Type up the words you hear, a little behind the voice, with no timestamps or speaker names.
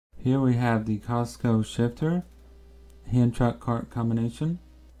Here we have the Cosco shifter, hand truck cart combination.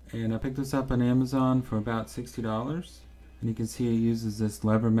 And I picked this up on Amazon for about $60. And you can see it uses this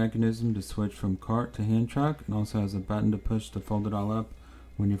lever mechanism to switch from cart to hand truck, and also has a button to push to fold it all up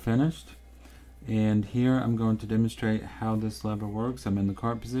when you're finished. And here I'm going to demonstrate how this lever works. I'm in the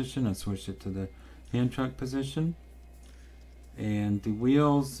cart position, I switched it to the hand truck position. And the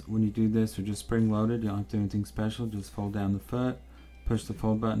wheels, when you do this, are just spring loaded. You don't have to do anything special, just fold down the foot, push the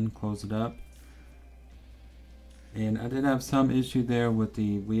fold button, close it up. And I did have some issue there with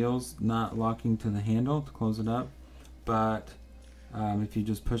the wheels not locking to the handle to close it up, but if you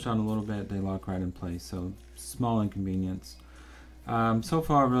just push on a little bit, they lock right in place, so small inconvenience. So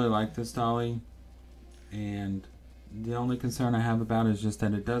far I really like this dolly, and the only concern I have about it is just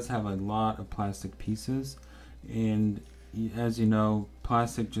that it does have a lot of plastic pieces, and as you know,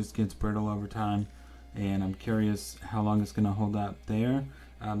 plastic just gets brittle over time, and I'm curious how long it's going to hold up there.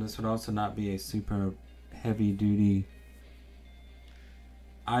 This would also not be a super heavy duty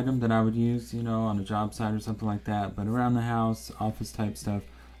item that I would use, you know, on a job site or something like that, but around the house, office type stuff,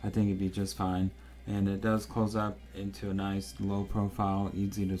 I think it'd be just fine. And it does close up into a nice low profile,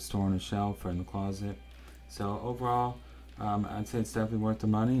 easy to store on a shelf or in the closet. So overall, I'd say it's definitely worth the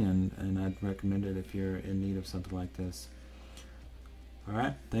money, and I'd recommend it if you're in need of something like this.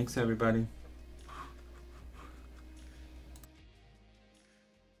 Alright, thanks everybody.